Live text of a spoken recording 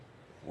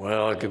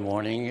Well, good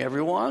morning,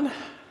 everyone.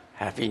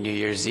 Happy New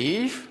Year's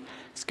Eve.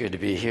 It's good to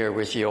be here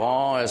with you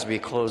all as we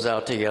close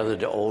out together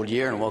the old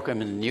year and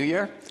welcome in the new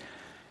year.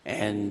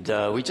 And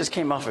we just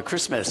came off of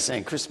Christmas,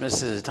 and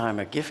Christmas is a time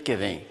of gift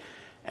giving.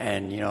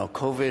 And,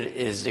 COVID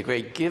is the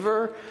great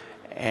giver.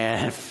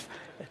 And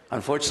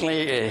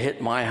unfortunately, it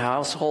hit my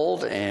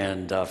household,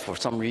 and for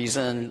some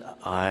reason,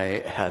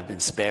 I have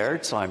been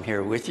spared, so I'm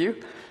here with you.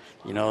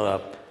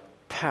 A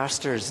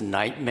pastor's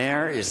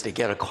nightmare is to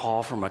get a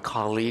call from a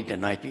colleague the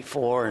night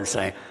before and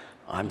say,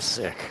 I'm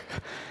sick.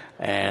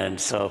 And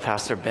so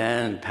Pastor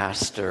Ben and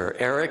Pastor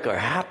Eric are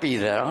happy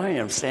that I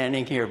am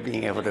standing here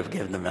being able to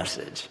give the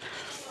message.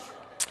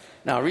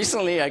 Now,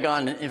 recently I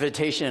got an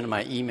invitation in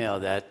my email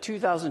that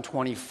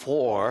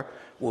 2024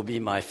 will be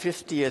my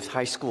 50th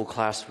high school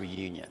class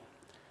reunion.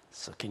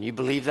 So can you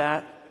believe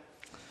that?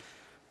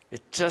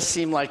 It just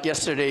seemed like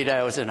yesterday that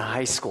I was in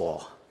high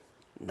school.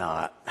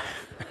 Not.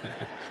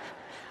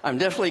 I'm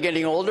definitely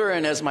getting older,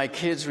 and as my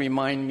kids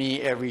remind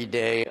me every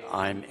day,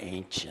 I'm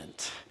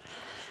ancient.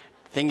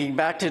 Thinking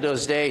back to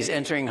those days,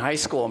 entering high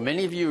school,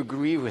 many of you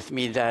agree with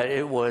me that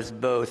it was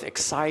both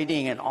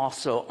exciting and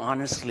also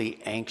honestly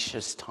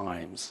anxious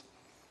times.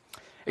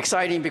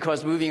 Exciting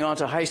because moving on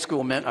to high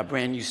school meant a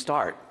brand new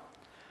start,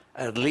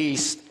 at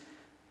least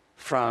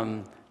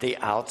from the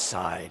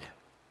outside.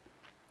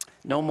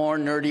 No more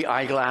nerdy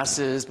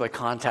eyeglasses, but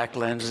contact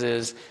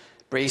lenses.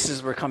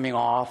 Braces were coming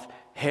off.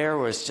 Hair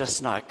was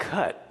just not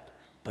cut,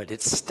 but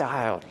it's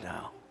styled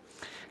now.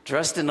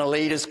 Dressed in the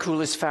latest,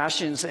 coolest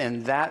fashions,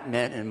 and that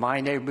meant in my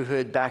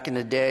neighborhood back in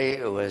the day,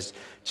 it was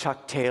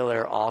Chuck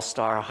Taylor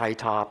All-Star high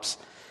tops,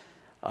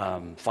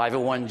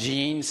 501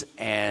 jeans,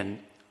 and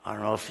I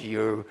don't know if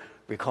you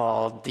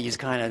recall these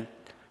kind of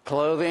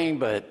clothing,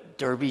 but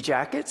derby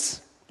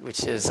jackets,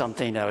 which is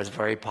something that was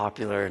very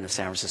popular in the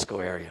San Francisco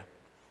area.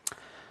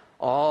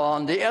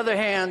 On the other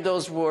hand,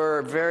 those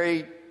were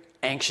very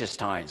anxious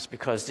times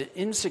because the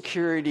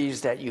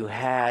insecurities that you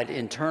had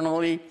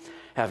internally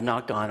have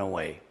not gone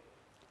away.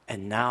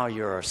 And now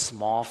you're a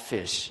small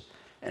fish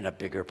in a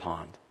bigger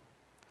pond.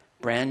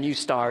 Brand new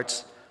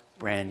starts,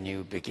 brand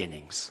new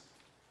beginnings.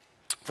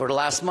 For the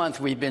last month,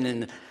 we've been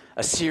in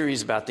a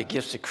series about the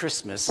gifts of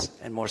Christmas,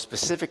 and more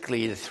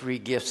specifically, the three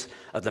gifts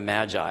of the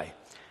Magi.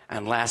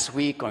 And last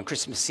week on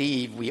Christmas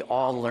Eve, we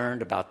all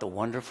learned about the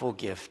wonderful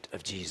gift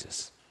of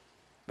Jesus.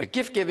 But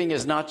gift giving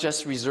is not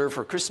just reserved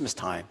for Christmas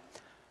time,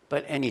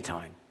 but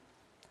anytime.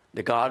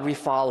 The God we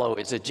follow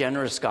is a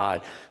generous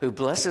God who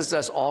blesses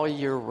us all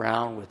year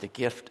round with the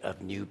gift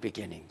of new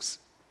beginnings.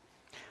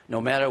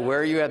 No matter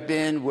where you have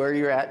been, where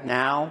you're at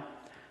now,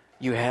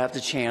 you have the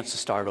chance to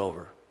start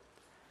over,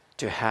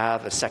 to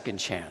have a second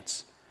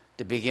chance,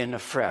 to begin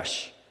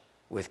afresh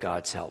with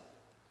God's help.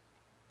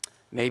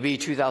 Maybe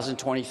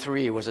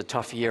 2023 was a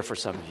tough year for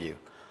some of you,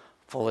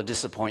 full of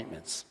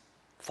disappointments,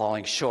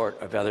 falling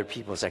short of other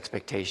people's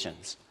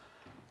expectations,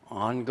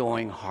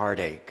 ongoing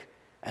heartache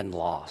and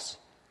loss,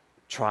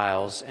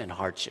 trials and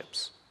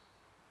hardships.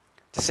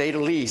 To say the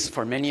least,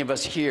 for many of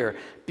us here,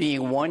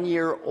 being 1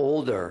 year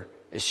older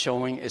is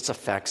showing its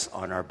effects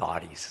on our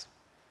bodies.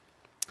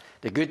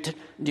 The good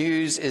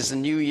news is the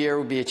new year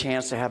will be a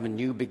chance to have a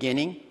new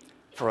beginning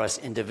for us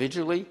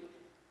individually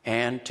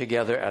and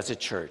together as a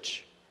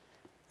church,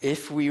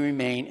 if we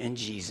remain in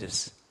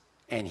Jesus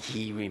and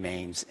He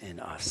remains in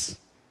us.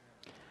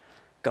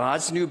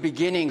 God's new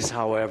beginnings,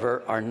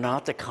 however, are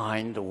not the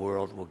kind the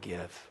world will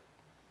give.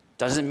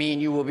 Doesn't mean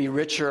you will be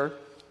richer,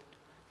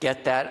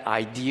 get that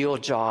ideal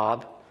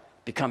job,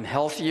 become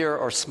healthier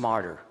or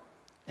smarter.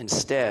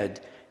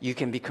 Instead, you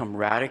can become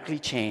radically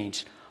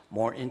changed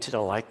more into the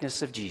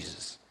likeness of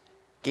Jesus.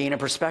 Gain a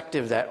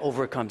perspective that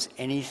overcomes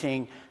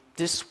anything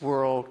this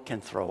world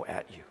can throw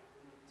at you.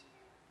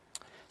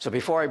 So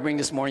before I bring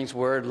this morning's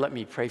word, let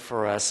me pray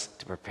for us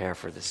to prepare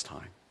for this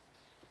time.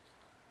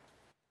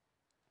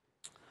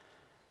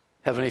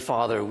 Heavenly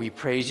Father, we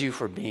praise you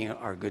for being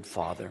our good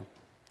Father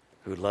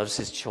who loves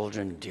his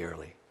children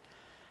dearly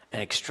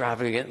and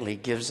extravagantly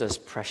gives us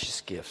precious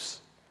gifts.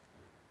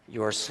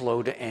 You are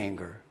slow to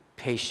anger,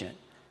 patient,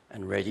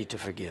 and ready to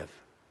forgive.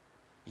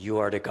 You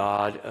are the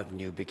God of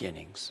new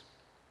beginnings.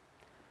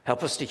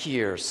 Help us to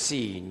hear,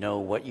 see, know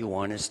what you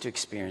want us to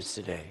experience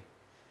today.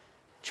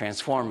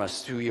 Transform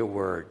us through your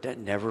word that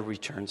never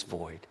returns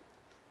void.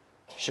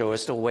 Show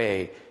us the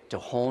way to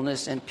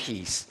wholeness and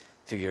peace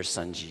through your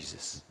Son,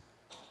 Jesus.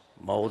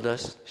 Mold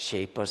us,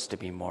 shape us to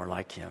be more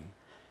like him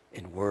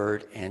in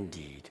word and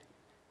deed,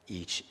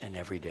 each and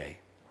every day.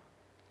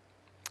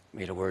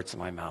 May the words of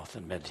my mouth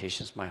and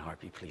meditations of my heart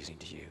be pleasing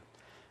to you.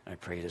 And I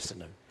pray this in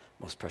the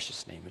most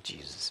precious name of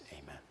Jesus.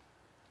 Amen.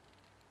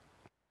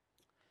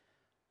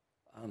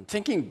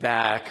 Thinking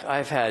back,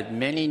 I've had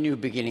many new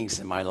beginnings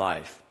in my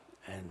life.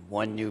 And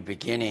one new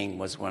beginning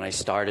was when I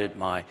started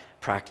my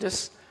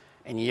practice,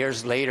 and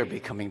years later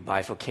becoming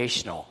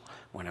bivocational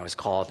when I was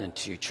called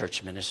into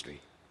church ministry.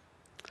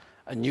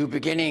 A new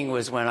beginning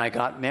was when I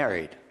got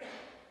married.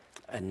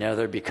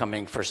 Another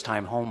becoming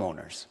first-time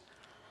homeowners.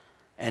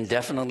 And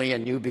definitely a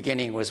new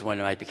beginning was when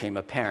I became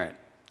a parent,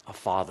 a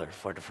father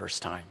for the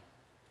first time.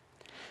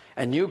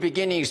 And new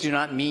beginnings do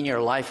not mean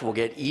your life will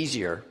get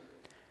easier.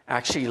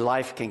 Actually,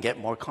 life can get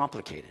more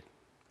complicated,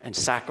 and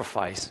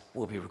sacrifice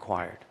will be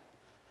required.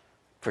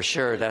 For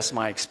sure, that's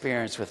my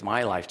experience with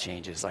my life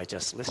changes I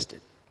just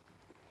listed.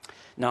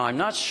 Now, I'm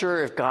not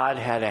sure if God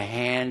had a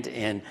hand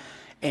in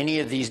any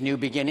of these new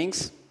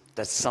beginnings.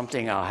 That's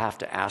something I'll have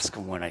to ask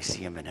him when I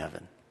see him in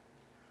heaven.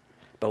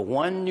 But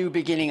one new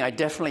beginning I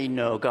definitely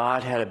know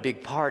God had a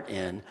big part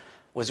in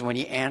was when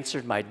he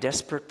answered my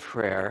desperate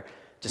prayer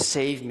to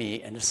save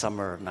me in the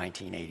summer of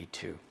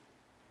 1982.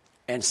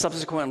 And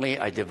subsequently,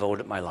 I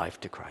devoted my life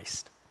to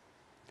Christ.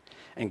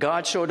 And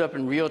God showed up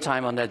in real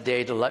time on that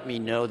day to let me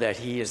know that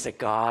he is the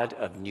God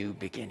of new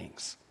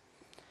beginnings.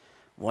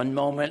 One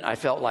moment, I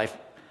felt like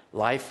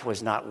life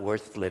was not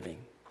worth living.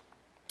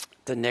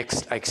 The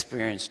next, I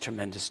experienced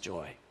tremendous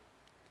joy.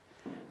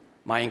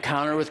 My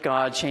encounter with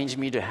God changed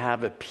me to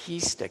have a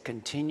peace that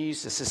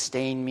continues to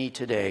sustain me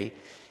today,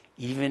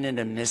 even in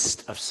the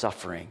midst of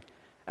suffering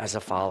as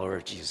a follower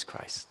of Jesus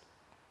Christ.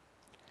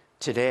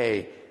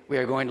 Today, we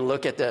are going to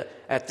look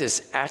at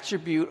this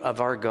attribute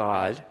of our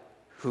God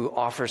who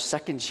offers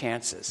second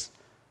chances,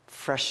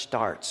 fresh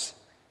starts,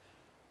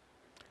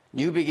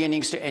 new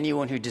beginnings to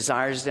anyone who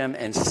desires them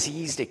and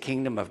sees the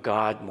kingdom of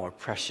God more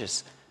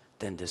precious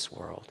than this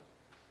world.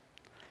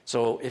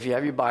 So if you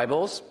have your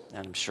Bibles,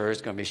 and I'm sure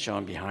it's going to be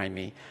shown behind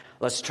me,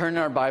 let's turn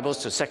our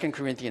Bibles to 2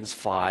 Corinthians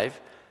 5,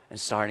 and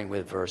starting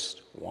with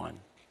verse 1.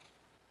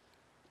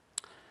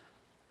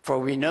 For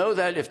we know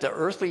that if the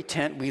earthly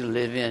tent we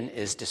live in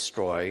is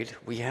destroyed,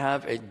 we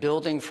have a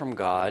building from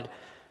God,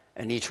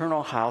 an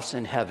eternal house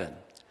in heaven,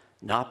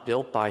 not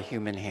built by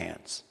human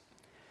hands.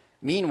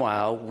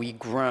 Meanwhile, we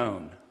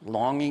groan,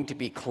 longing to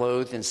be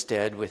clothed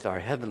instead with our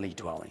heavenly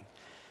dwelling,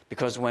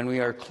 because when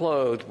we are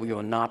clothed, we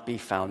will not be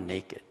found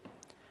naked.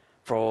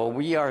 For while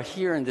we are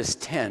here in this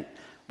tent,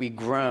 we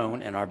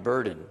groan and are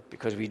burdened,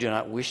 because we do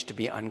not wish to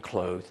be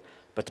unclothed,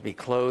 but to be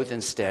clothed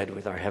instead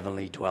with our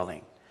heavenly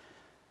dwelling,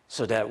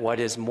 so that what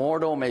is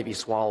mortal may be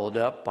swallowed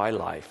up by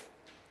life.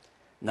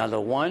 Now the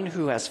one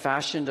who has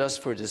fashioned us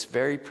for this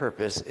very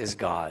purpose is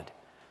God,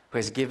 who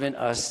has given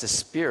us the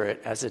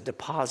Spirit as a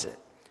deposit,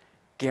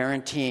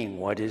 guaranteeing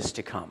what is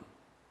to come.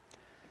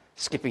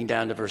 Skipping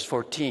down to verse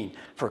 14.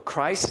 For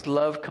Christ's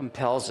love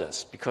compels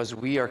us, because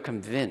we are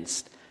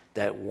convinced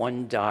that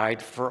one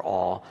died for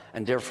all,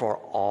 and therefore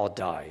all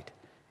died.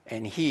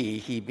 And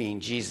he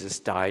being Jesus,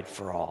 died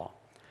for all,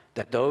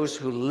 that those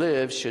who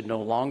live should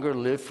no longer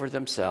live for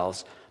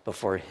themselves, but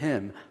for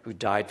him who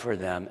died for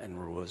them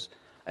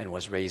and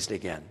was raised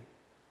again.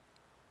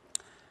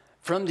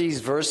 From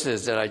these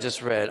verses that I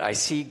just read, I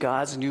see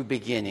God's new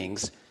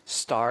beginnings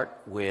start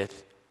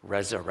with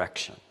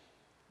resurrection.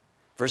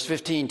 Verse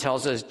 15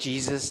 tells us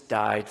Jesus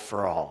died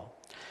for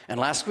all. And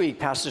last week,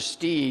 Pastor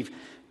Steve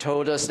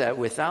told us that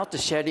without the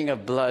shedding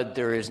of blood,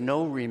 there is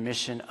no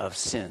remission of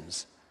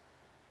sins.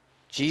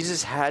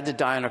 Jesus had to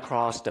die on a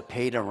cross to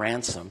pay the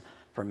ransom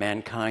for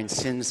mankind's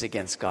sins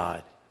against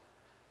God.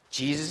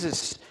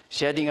 Jesus'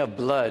 shedding of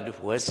blood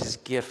was his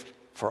gift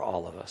for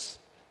all of us.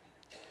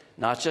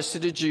 Not just to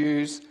the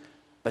Jews,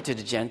 but to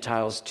the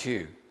Gentiles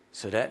too.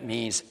 So that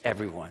means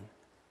everyone,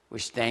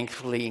 which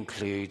thankfully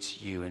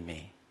includes you and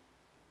me.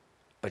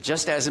 But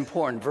just as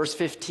important, verse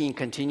 15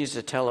 continues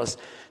to tell us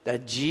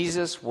that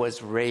Jesus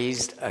was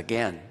raised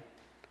again.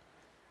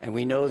 And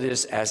we know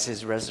this as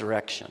his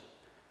resurrection,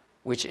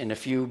 which in a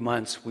few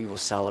months we will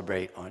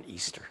celebrate on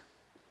Easter.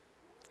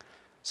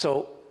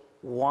 So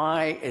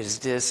why is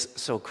this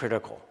so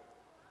critical?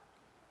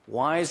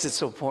 Why is it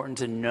so important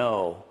to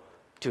know,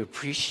 to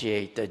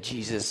appreciate that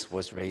Jesus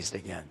was raised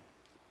again?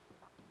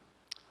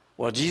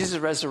 Well, Jesus'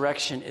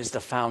 resurrection is the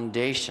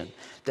foundation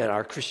that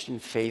our Christian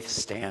faith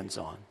stands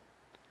on.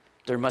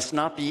 There must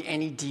not be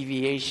any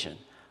deviation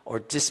or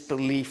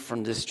disbelief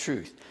from this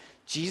truth.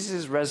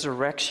 Jesus'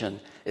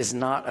 resurrection is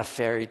not a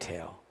fairy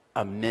tale,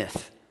 a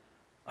myth,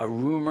 a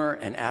rumor,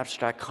 an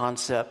abstract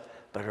concept,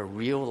 but a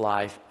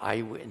real-life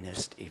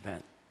eyewitnessed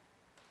event.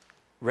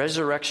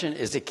 Resurrection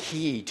is the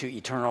key to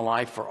eternal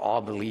life for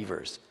all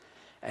believers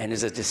and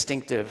is a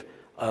distinctive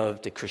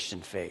of the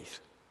Christian faith.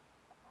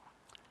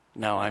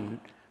 Now,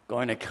 I'm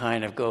going to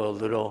kind of go a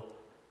little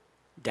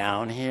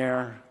down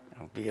here.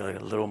 I'll be a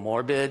little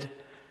morbid.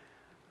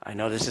 I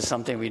know this is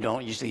something we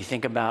don't usually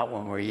think about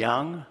when we're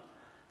young,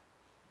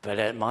 but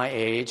at my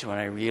age, when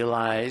I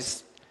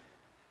realize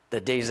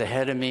the days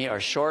ahead of me are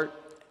short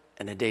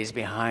and the days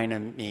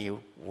behind me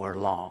were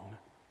long,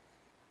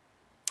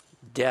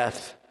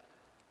 death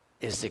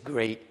is the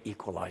great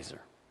equalizer.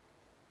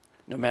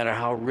 No matter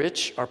how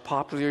rich or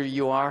popular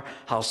you are,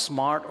 how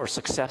smart or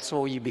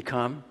successful you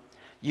become,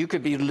 you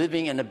could be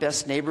living in the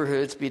best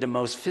neighborhoods, be the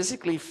most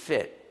physically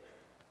fit.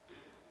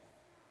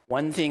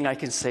 One thing I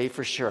can say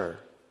for sure,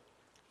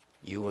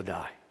 you will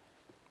die.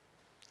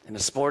 In the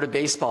sport of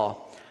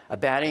baseball, a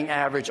batting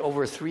average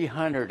over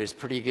 300 is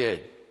pretty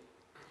good.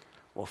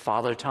 Well,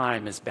 Father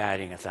Time is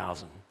batting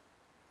 1,000.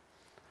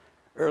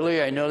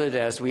 Earlier, I noted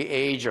that as we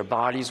age, our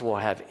bodies will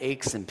have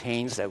aches and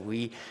pains that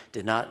we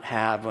did not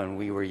have when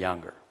we were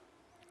younger.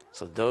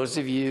 So those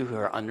of you who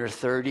are under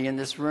 30 in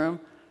this room,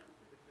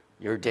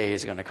 your day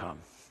is going to come.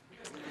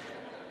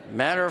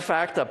 Matter of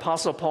fact, the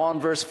Apostle Paul in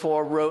verse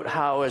 4 wrote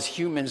how as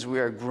humans we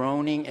are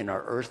groaning in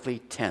our earthly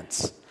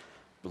tents,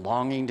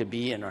 longing to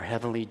be in our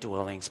heavenly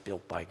dwellings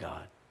built by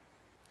God.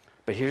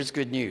 But here's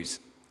good news.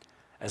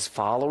 As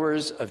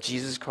followers of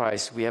Jesus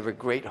Christ, we have a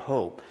great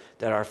hope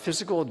that our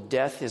physical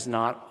death is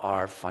not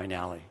our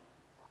finality.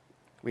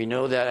 We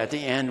know that at the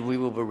end we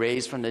will be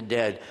raised from the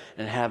dead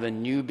and have a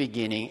new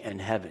beginning in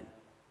heaven.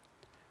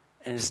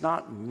 And it's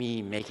not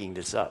me making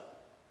this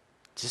up.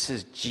 This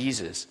is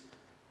Jesus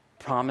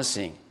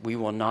promising we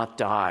will not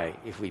die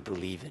if we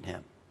believe in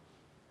him.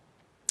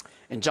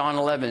 In John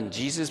 11,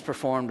 Jesus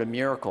performed a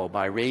miracle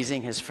by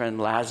raising his friend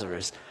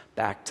Lazarus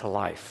back to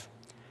life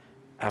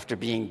after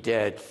being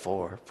dead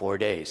for 4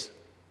 days.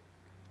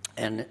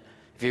 And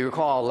if you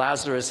recall,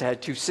 Lazarus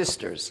had two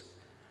sisters,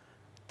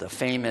 the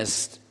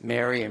famous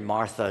Mary and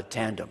Martha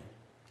tandem.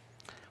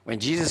 When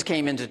Jesus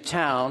came into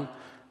town,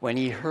 when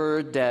he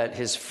heard that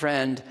his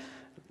friend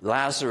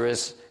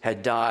Lazarus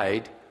had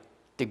died,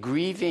 the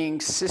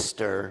grieving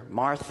sister,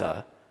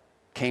 Martha,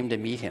 came to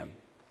meet him.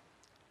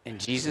 And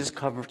Jesus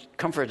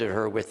comforted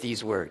her with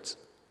these words,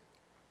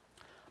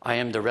 I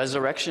am the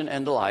resurrection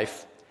and the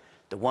life.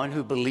 The one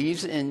who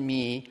believes in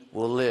me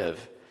will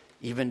live,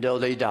 even though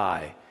they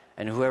die.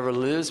 And whoever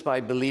lives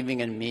by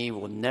believing in me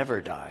will never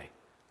die.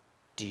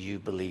 Do you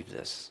believe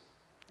this?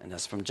 And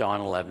that's from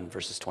John 11,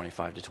 verses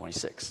 25 to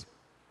 26.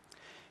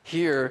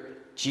 Here,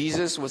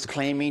 Jesus was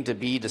claiming to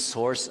be the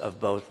source of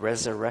both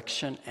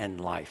resurrection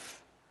and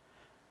life.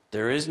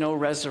 There is no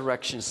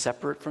resurrection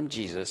separate from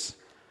Jesus,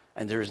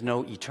 and there is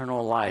no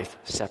eternal life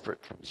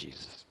separate from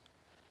Jesus.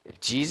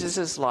 If Jesus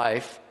is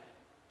life,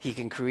 he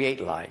can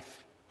create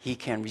life. He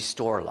can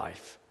restore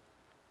life.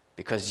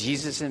 Because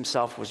Jesus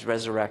himself was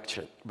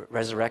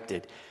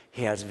resurrected,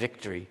 he has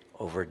victory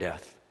over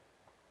death.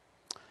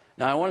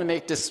 Now, I want to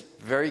make this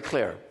very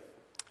clear,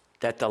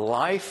 that the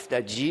life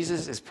that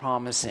Jesus is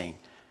promising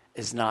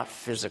is not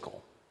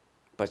physical,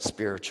 but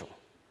spiritual.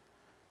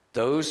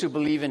 Those who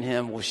believe in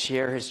him will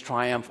share his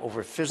triumph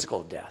over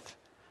physical death.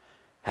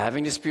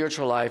 Having the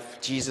spiritual life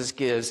Jesus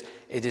gives,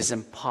 it is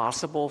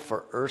impossible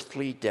for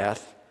earthly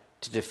death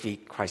to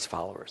defeat Christ's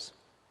followers.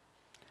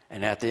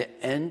 And at the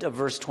end of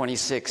verse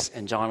 26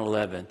 in John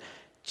 11,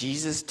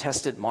 Jesus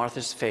tested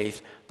Martha's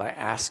faith by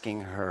asking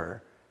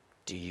her,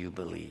 do you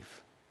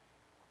believe?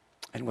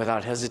 And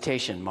without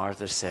hesitation,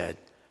 Martha said,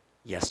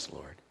 yes,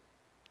 Lord.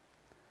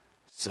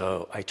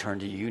 So I turn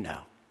to you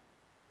now.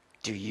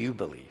 Do you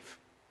believe?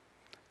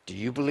 Do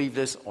you believe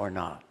this or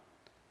not?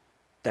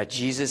 That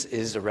Jesus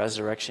is the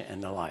resurrection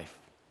and the life.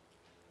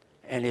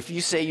 And if you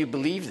say you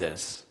believe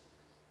this,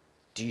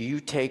 do you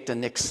take the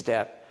next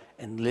step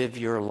and live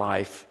your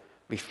life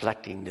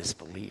reflecting this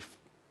belief?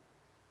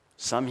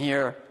 Some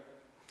here,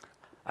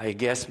 I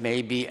guess,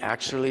 may be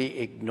actually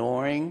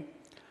ignoring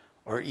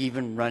or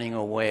even running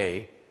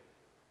away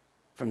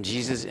from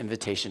Jesus'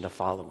 invitation to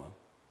follow him.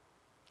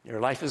 Your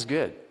life is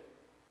good.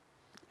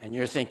 And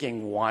you're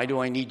thinking, why do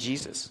I need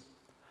Jesus?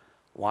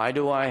 Why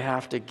do I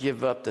have to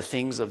give up the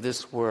things of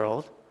this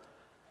world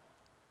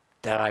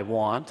that I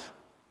want,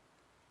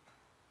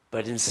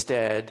 but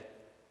instead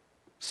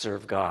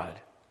serve God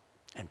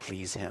and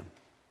please him?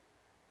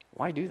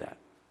 Why do that?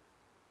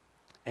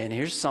 And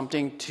here's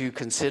something to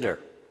consider.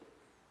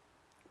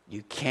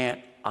 You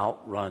can't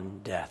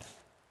outrun death.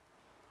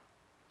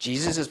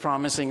 Jesus is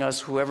promising us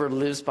whoever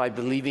lives by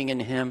believing in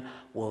him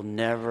will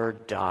never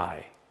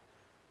die.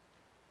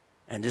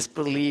 And this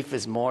belief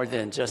is more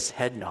than just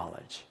head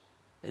knowledge.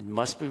 It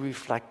must be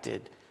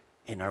reflected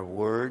in our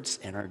words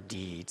and our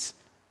deeds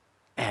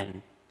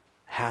and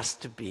has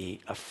to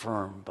be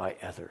affirmed by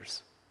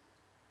others.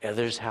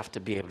 Others have to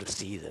be able to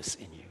see this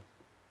in you.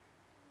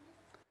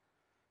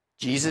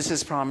 Jesus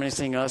is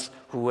promising us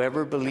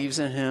whoever believes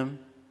in him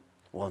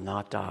will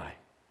not die.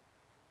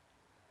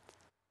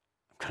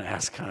 I'm going to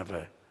ask kind of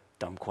a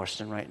dumb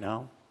question right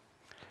now.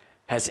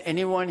 Has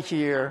anyone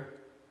here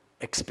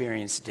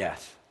experienced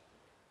death?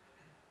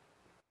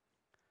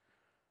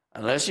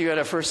 Unless you had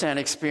a first-hand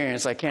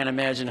experience, I can't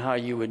imagine how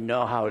you would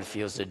know how it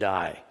feels to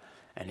die.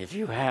 And if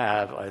you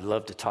have, I'd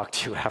love to talk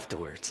to you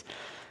afterwards.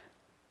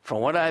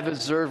 From what I've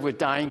observed with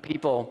dying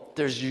people,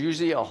 there's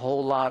usually a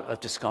whole lot of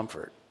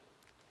discomfort,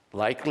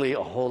 likely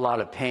a whole lot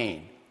of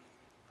pain.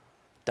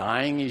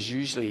 Dying is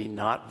usually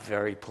not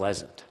very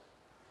pleasant.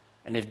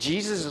 And if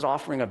Jesus is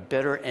offering a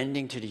better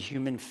ending to the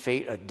human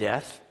fate of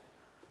death,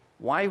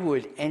 why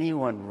would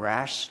anyone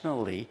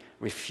rationally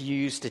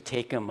refuse to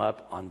take him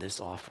up on this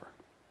offer?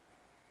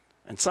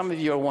 And some of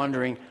you are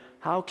wondering,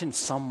 how can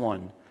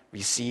someone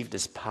receive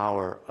this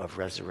power of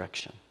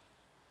resurrection?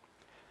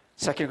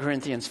 2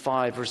 Corinthians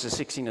 5, verses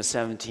 16 to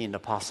 17, the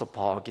Apostle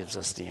Paul gives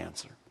us the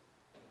answer.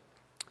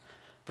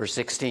 Verse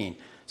 16,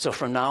 so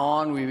from now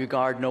on we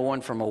regard no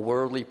one from a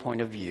worldly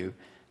point of view.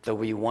 Though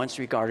we once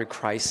regarded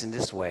Christ in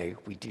this way,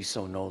 we do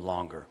so no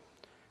longer.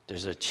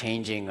 There's a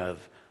changing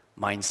of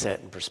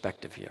mindset and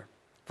perspective here.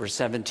 Verse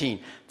 17,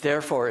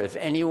 therefore, if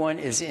anyone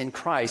is in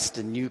Christ,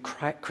 the new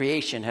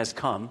creation has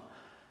come.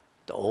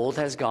 The old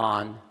has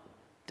gone,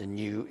 the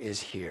new is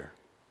here.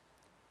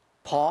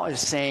 Paul is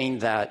saying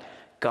that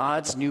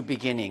God's new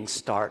beginnings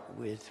start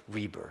with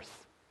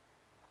rebirth.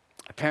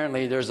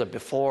 Apparently, there's a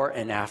before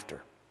and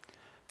after.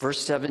 Verse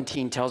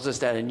 17 tells us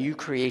that a new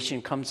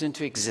creation comes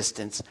into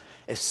existence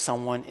if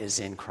someone is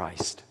in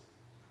Christ.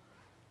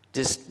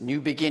 This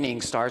new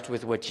beginning starts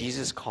with what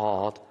Jesus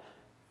called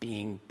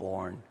being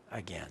born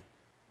again.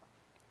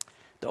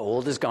 The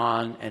old is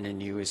gone and the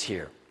new is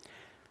here.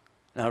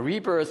 Now,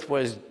 rebirth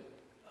was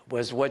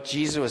what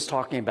Jesus was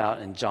talking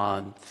about in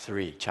John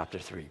 3, chapter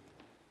 3,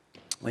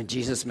 when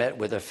Jesus met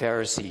with a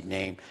Pharisee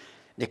named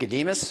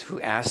Nicodemus,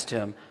 who asked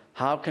him,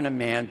 "How can a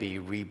man be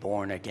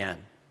reborn again?"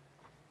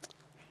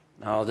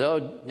 Now,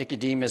 although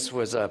Nicodemus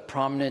was a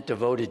prominent,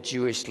 devoted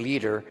Jewish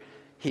leader,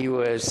 he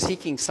was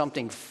seeking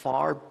something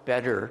far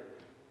better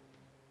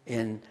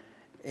in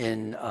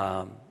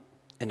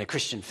the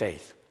Christian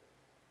faith.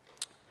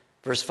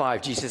 Verse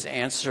 5, Jesus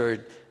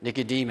answered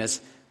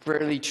Nicodemus,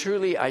 "Verily,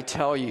 truly, I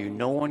tell you,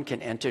 no one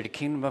can enter the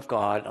kingdom of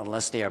God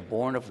unless they are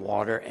born of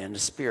water and the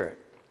Spirit.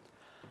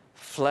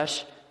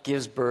 Flesh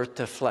gives birth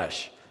to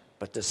flesh,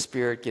 but the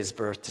Spirit gives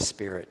birth to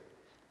spirit.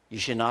 You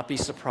should not be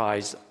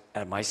surprised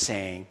at my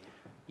saying,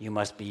 you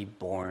must be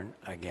born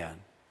again."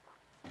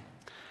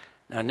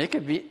 Now,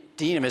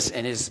 Nicodemus,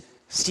 in his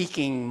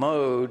seeking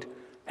mode,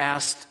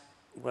 asked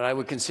what I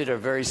would consider a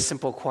very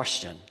simple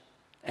question.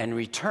 In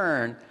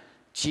return,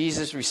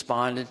 Jesus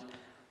responded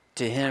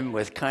to him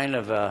with kind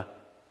of a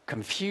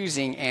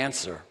confusing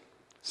answer.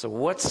 So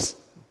what's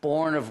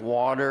born of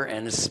water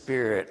and the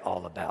Spirit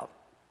all about?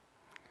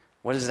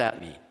 What does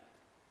that mean?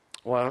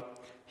 Well,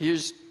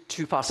 here's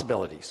two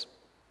possibilities.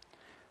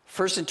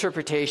 First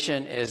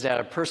interpretation is that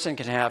a person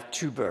can have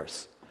two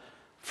births.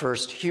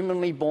 First,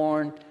 humanly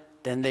born,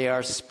 then they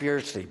are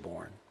spiritually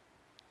born.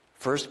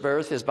 First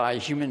birth is by a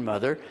human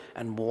mother,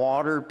 and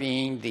water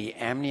being the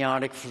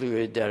amniotic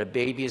fluid that a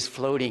baby is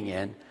floating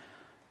in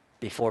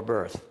before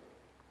birth.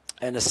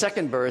 And the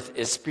second birth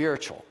is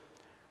spiritual,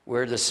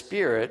 where the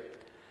Spirit,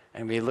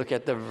 and we look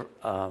at the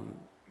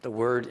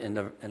word in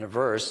the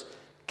verse,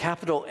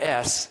 capital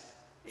S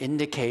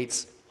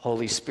indicates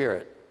Holy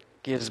Spirit,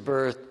 gives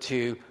birth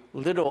to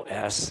little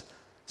s,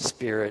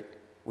 Spirit,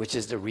 which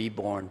is the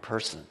reborn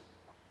person.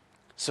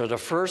 So the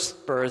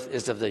first birth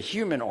is of the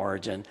human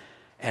origin,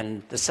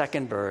 and the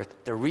second birth,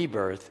 the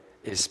rebirth,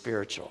 is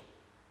spiritual.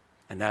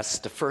 And that's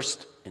the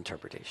first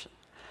interpretation.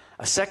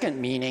 A second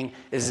meaning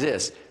is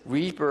this: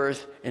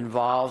 rebirth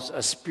involves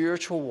a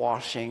spiritual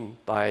washing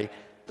by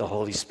the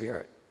Holy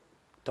Spirit.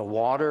 The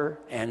water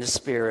and the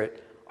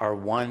Spirit are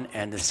one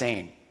and the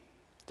same.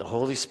 The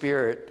Holy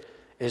Spirit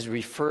is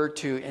referred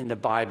to in the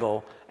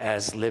Bible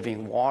as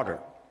living water.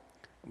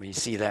 We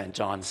see that in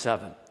John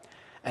 7.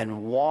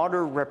 And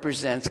water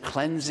represents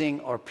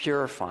cleansing or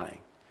purifying.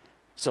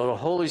 So the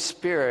Holy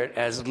Spirit,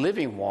 as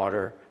living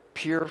water,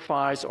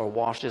 purifies or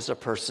washes a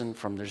person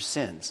from their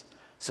sins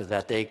so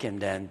that they can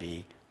then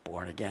be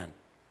born again.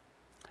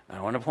 And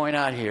I want to point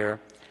out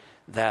here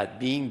that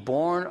being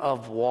born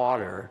of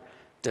water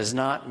does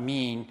not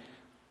mean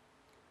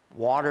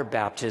water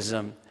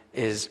baptism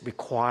is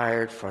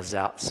required for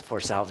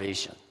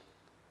salvation.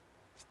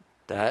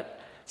 That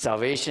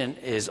salvation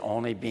is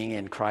only being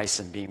in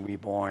Christ and being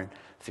reborn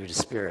through the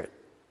Spirit.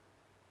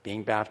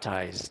 Being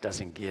baptized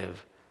doesn't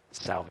give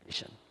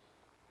salvation.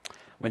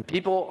 When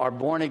people are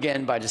born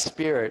again by the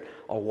Spirit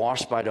or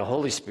washed by the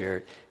Holy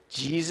Spirit,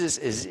 Jesus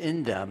is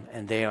in them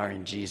and they are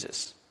in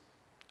Jesus.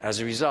 As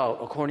a result,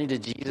 according to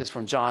Jesus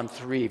from John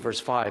 3, verse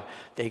 5,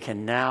 they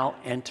can now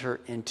enter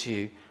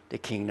into the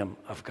kingdom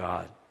of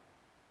God.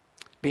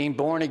 Being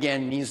born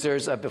again means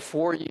there's a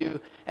before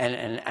you and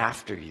an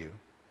after you.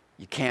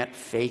 You can't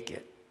fake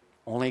it.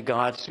 Only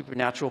God's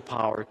supernatural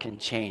power can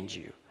change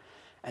you.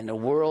 And the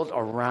world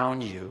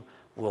around you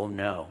will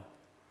know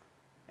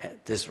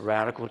this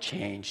radical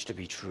change to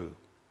be true.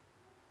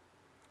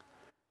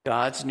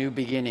 God's new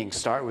beginnings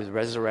start with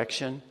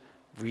resurrection,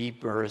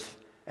 rebirth,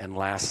 and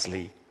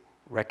lastly,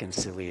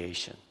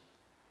 reconciliation.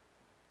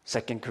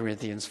 2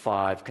 Corinthians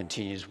 5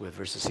 continues with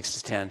verses 6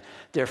 to 10.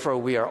 Therefore,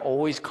 we are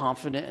always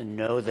confident and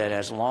know that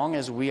as long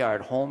as we are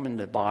at home in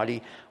the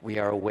body, we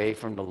are away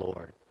from the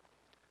Lord.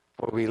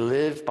 For we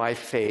live by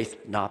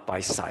faith, not by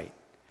sight.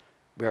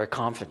 We are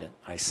confident,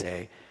 I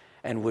say,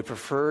 and would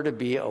prefer to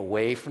be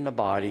away from the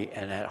body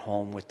and at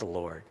home with the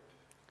Lord.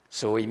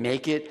 So we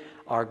make it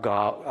our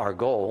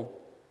goal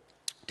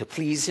to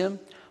please him,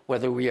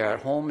 whether we are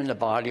at home in the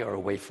body or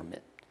away from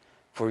it.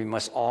 For we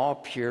must all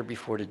appear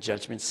before the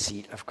judgment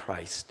seat of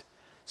Christ,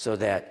 so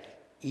that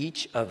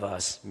each of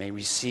us may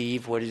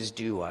receive what is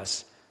due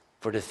us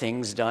for the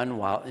things done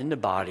while in the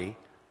body,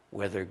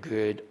 whether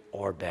good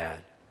or bad.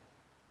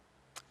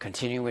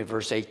 Continuing with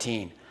verse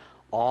 18.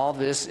 All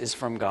this is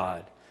from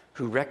God,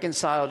 who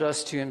reconciled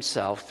us to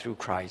himself through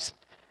Christ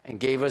and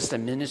gave us the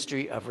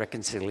ministry of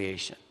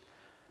reconciliation.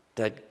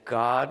 That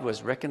God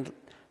was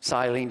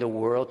reconciling the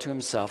world to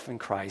himself in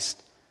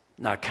Christ,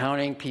 not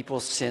counting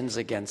people's sins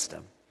against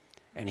them.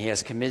 And he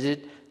has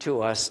committed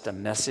to us the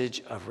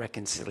message of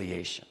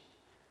reconciliation.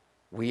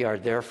 We are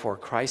therefore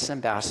Christ's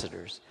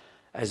ambassadors,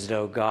 as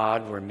though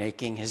God were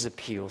making his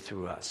appeal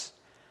through us.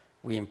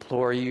 We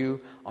implore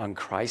you on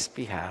Christ's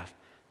behalf,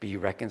 be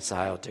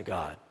reconciled to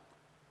God.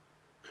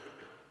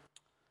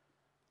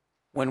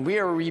 When we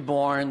are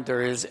reborn,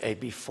 there is a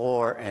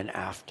before and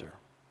after.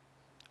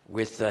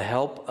 With the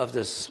help of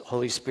the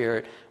Holy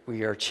Spirit,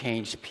 we are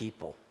changed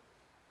people.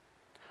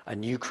 A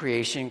new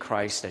creation in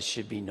Christ that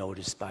should be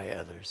noticed by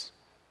others.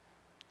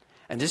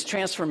 And this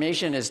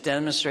transformation is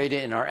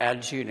demonstrated in our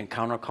attitude and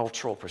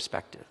countercultural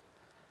perspective.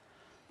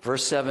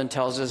 Verse 7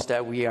 tells us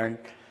that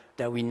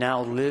we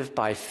now live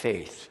by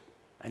faith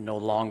and no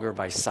longer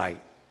by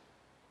sight.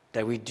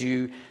 That we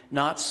do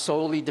not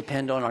solely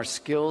depend on our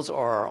skills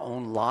or our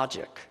own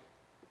logic,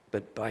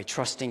 but by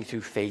trusting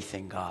through faith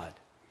in God.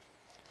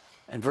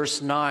 And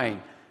verse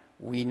 9,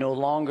 we no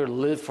longer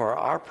live for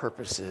our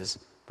purposes,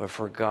 but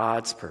for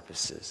God's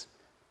purposes,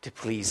 to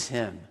please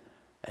Him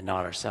and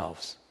not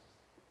ourselves.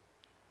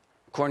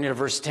 According to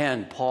verse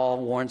 10,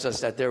 Paul warns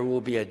us that there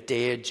will be a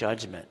day of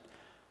judgment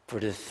for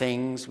the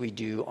things we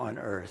do on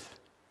earth.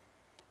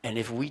 And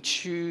if we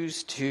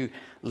choose to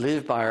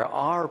live by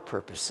our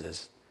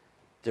purposes,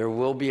 there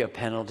will be a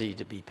penalty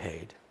to be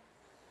paid.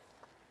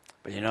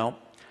 But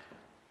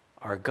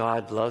our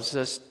God loves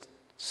us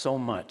so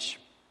much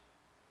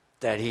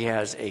that He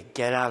has a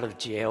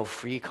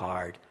get-out-of-jail-free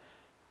card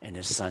in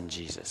His Son,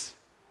 Jesus.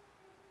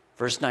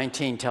 Verse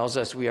 19 tells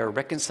us we are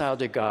reconciled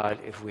to God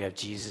if we have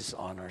Jesus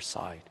on our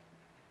side.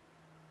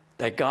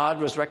 That God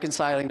was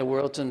reconciling the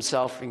world to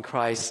Himself in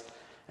Christ,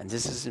 and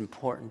this is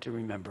important to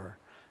remember,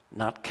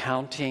 not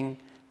counting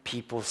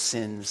people's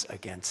sins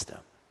against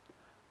them.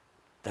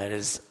 That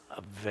is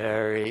a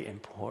very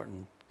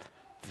important,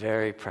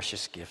 very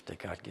precious gift that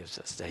God gives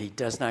us, that He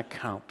does not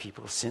count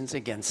people's sins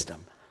against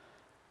them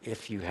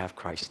if you have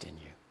Christ in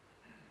you.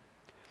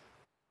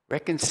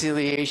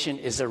 Reconciliation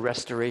is a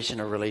restoration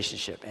of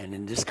relationship, and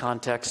in this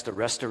context, the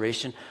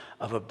restoration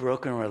of a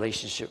broken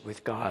relationship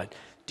with God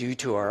due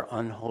to our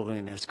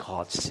unholiness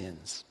called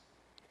sins.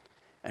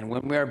 And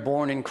when we are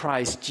born in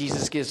Christ,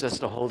 Jesus gives us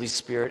the Holy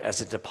Spirit as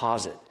a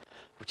deposit,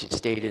 which is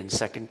stated in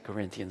 2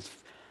 Corinthians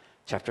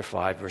chapter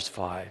 5, verse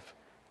 5,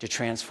 to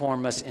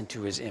transform us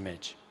into His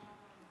image.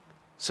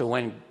 So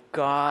when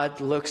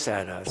God looks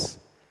at us,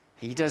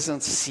 He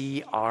doesn't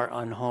see our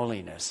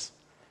unholiness,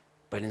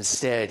 but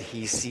instead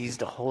He sees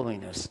the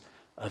holiness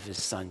of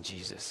His Son,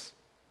 Jesus.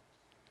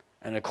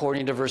 And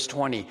according to verse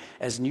 20,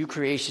 as new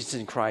creations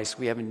in Christ,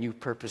 we have a new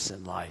purpose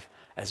in life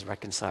as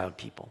reconciled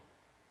people.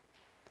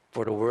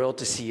 For the world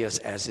to see us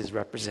as His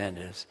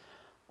representatives,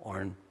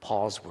 or in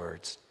Paul's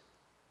words,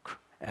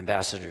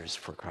 ambassadors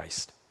for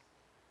Christ.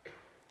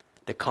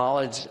 The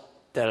college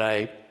that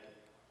I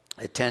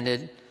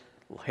attended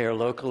here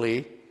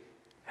locally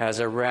has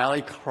a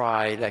rally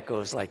cry that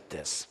goes like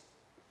this.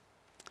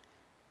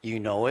 You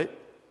know it,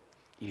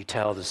 you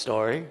tell the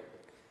story,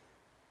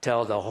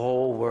 tell the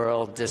whole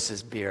world this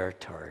is beer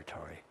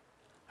territory.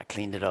 I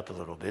cleaned it up a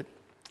little bit.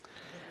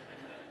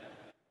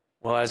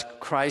 Well, as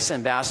Christ's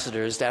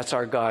ambassadors, that's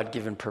our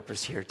God-given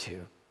purpose here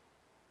too.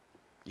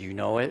 You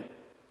know it,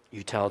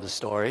 you tell the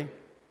story,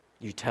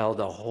 you tell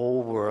the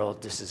whole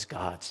world this is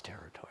God's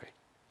territory.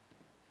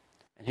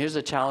 And here's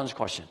a challenge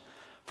question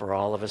for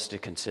all of us to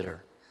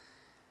consider.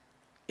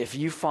 If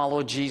you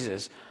follow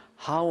Jesus,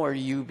 how are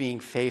you being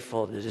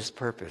faithful to this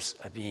purpose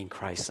of being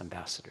Christ's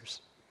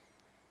ambassadors?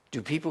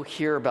 Do people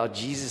hear about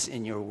Jesus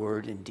in your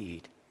word and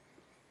deed?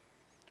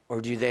 Or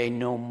do they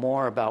know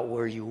more about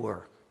where you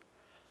work,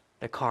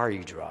 the car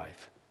you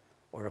drive,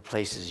 or the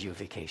places you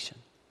vacation?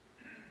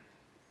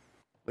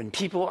 When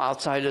people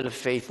outside of the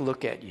faith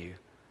look at you,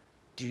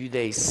 do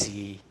they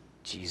see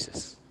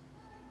Jesus?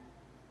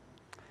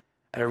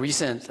 At a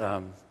recent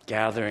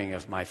gathering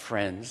of my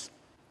friends,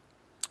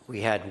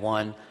 we had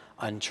one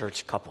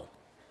unchurched couple.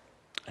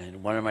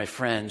 And one of my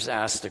friends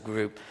asked the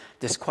group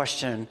this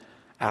question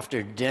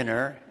after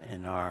dinner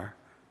in our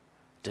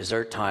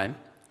dessert time.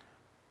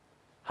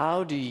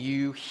 How do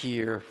you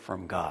hear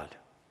from God?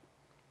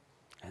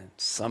 And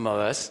some of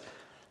us,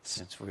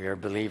 since we are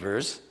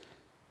believers,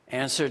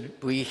 answered,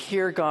 we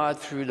hear God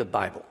through the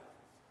Bible,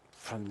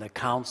 from the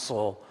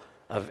counsel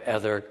of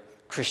other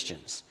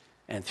Christians,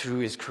 and through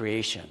His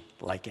creation,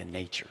 like in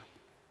nature.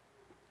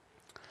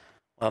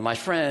 Well, my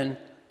friend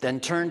then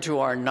turned to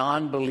our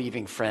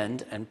non-believing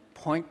friend and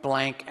point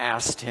blank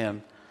asked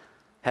him,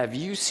 have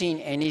you seen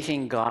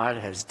anything God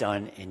has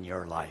done in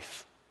your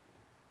life?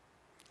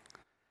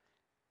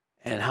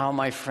 And how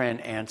my friend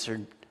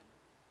answered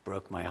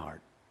broke my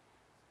heart.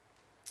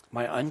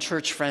 My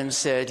unchurched friend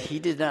said he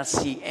did not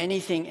see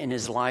anything in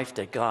his life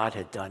that God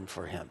had done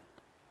for him.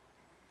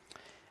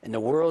 In the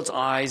world's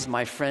eyes,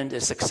 my friend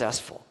is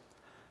successful,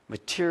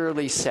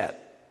 materially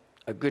set,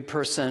 a good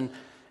person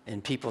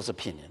in people's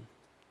opinion.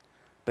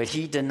 But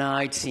he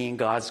denied seeing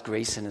God's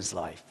grace in his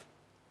life.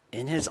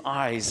 In his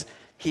eyes,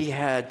 he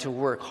had to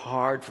work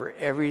hard for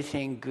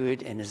everything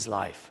good in his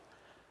life.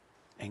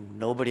 And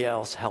nobody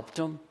else helped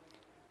him,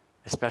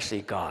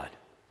 especially God.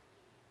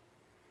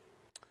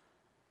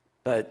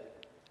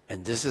 But,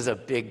 and this is a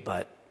big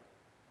but,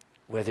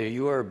 whether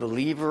you are a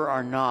believer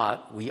or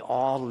not, we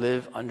all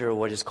live under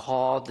what is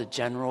called the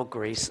general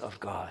grace of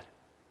God.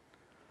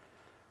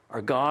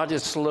 Our God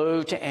is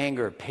slow to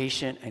anger,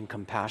 patient, and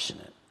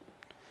compassionate.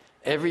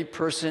 Every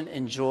person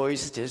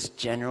enjoys this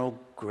general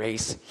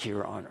grace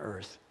here on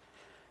earth.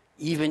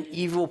 Even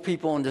evil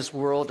people in this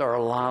world are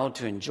allowed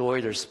to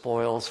enjoy their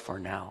spoils for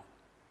now.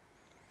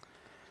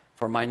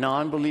 For my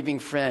non-believing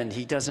friend,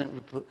 he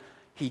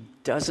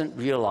doesn't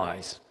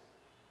realize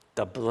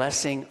the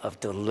blessing of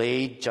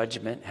delayed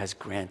judgment has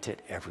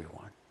granted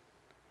everyone.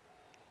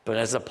 But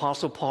as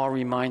Apostle Paul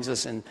reminds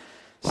us in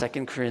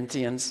 2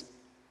 Corinthians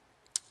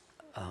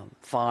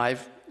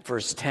 5,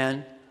 verse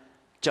 10,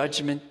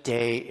 Judgment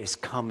Day is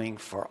coming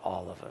for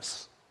all of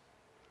us.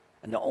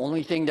 And the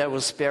only thing that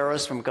will spare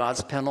us from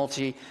God's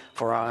penalty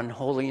for our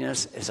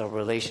unholiness is a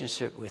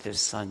relationship with his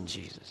Son,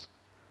 Jesus.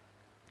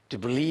 To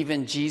believe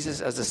in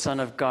Jesus as the Son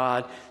of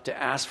God, to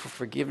ask for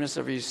forgiveness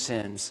of your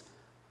sins,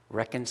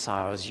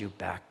 reconciles you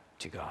back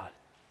to God.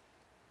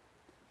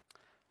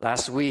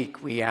 Last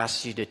week, we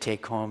asked you to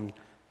take home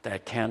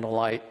that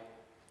candlelight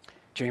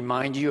to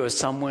remind you of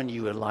someone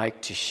you would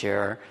like to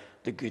share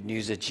the good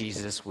news of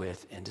Jesus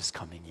with in this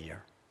coming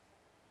year.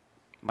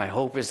 My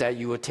hope is that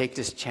you will take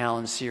this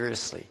challenge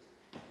seriously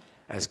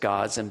as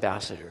God's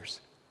ambassadors.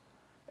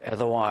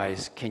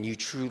 Otherwise, can you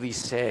truly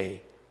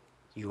say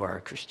you are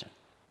a Christian?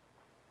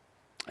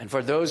 And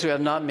for those who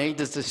have not made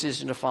this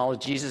decision to follow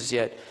Jesus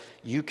yet,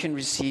 you can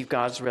receive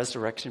God's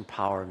resurrection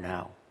power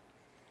now,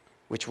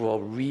 which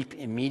will reap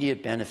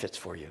immediate benefits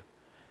for you.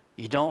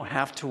 You don't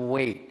have to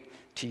wait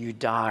till you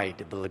die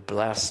to be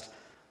blessed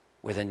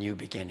with a new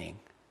beginning.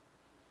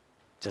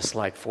 Just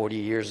like 40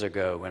 years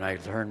ago when I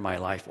turned my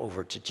life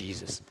over to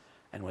Jesus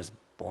and was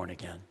born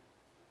again.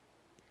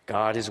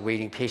 God is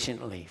waiting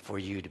patiently for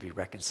you to be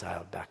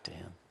reconciled back to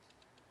him.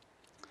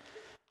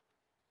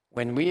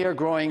 When we are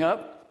growing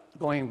up,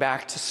 going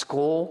back to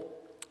school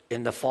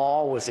in the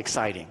fall was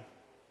exciting.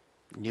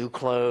 New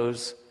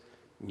clothes,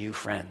 new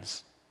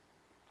friends.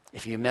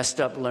 If you messed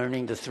up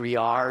learning the 3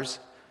 R's,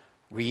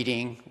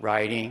 reading,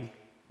 writing,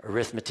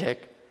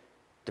 arithmetic,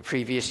 the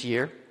previous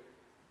year,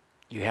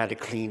 you had a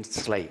clean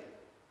slate,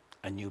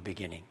 a new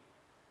beginning.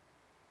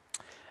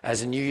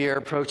 As the new year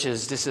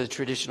approaches, this is a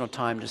traditional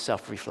time to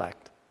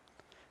self-reflect,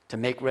 to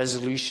make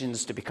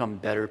resolutions to become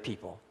better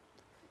people,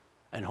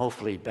 and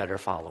hopefully better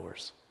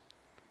followers.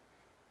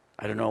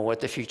 I don't know what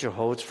the future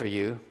holds for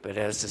you, but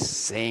as the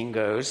saying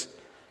goes,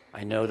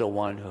 I know the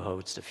one who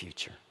holds the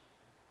future.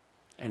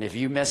 And if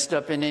you messed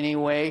up in any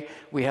way,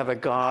 we have a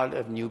God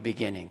of new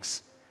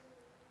beginnings.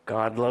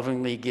 God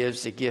lovingly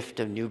gives the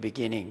gift of new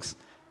beginnings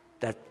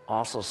that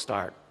also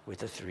start with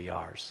the 3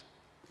 R's.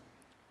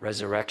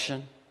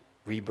 Resurrection,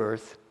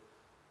 rebirth,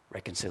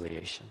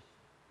 reconciliation.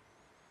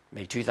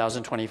 May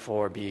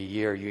 2024 be a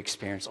year you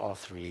experience all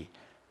 3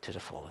 to the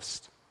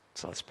fullest.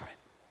 So let's pray.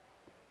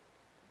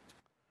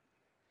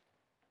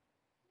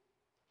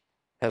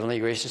 Heavenly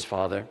gracious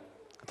Father,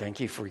 thank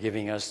you for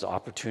giving us the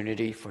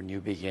opportunity for new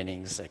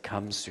beginnings that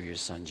comes through your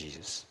Son,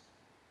 Jesus.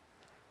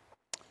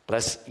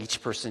 Bless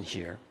each person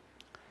here.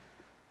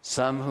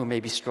 Some who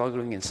may be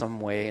struggling in some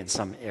way, in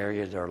some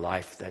area of their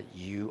life that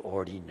you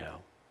already know.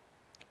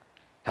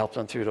 Help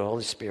them through the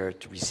Holy Spirit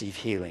to receive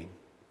healing,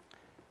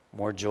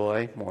 more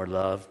joy, more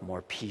love,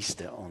 more peace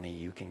that only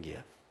you can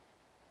give.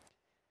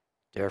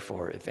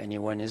 Therefore, if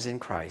anyone is in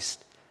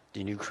Christ,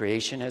 the new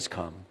creation has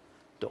come,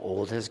 the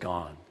old has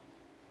gone,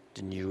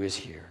 the new is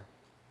here.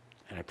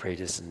 And I pray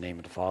this in the name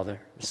of the Father,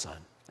 the Son,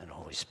 and the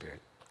Holy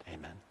Spirit.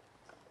 Amen.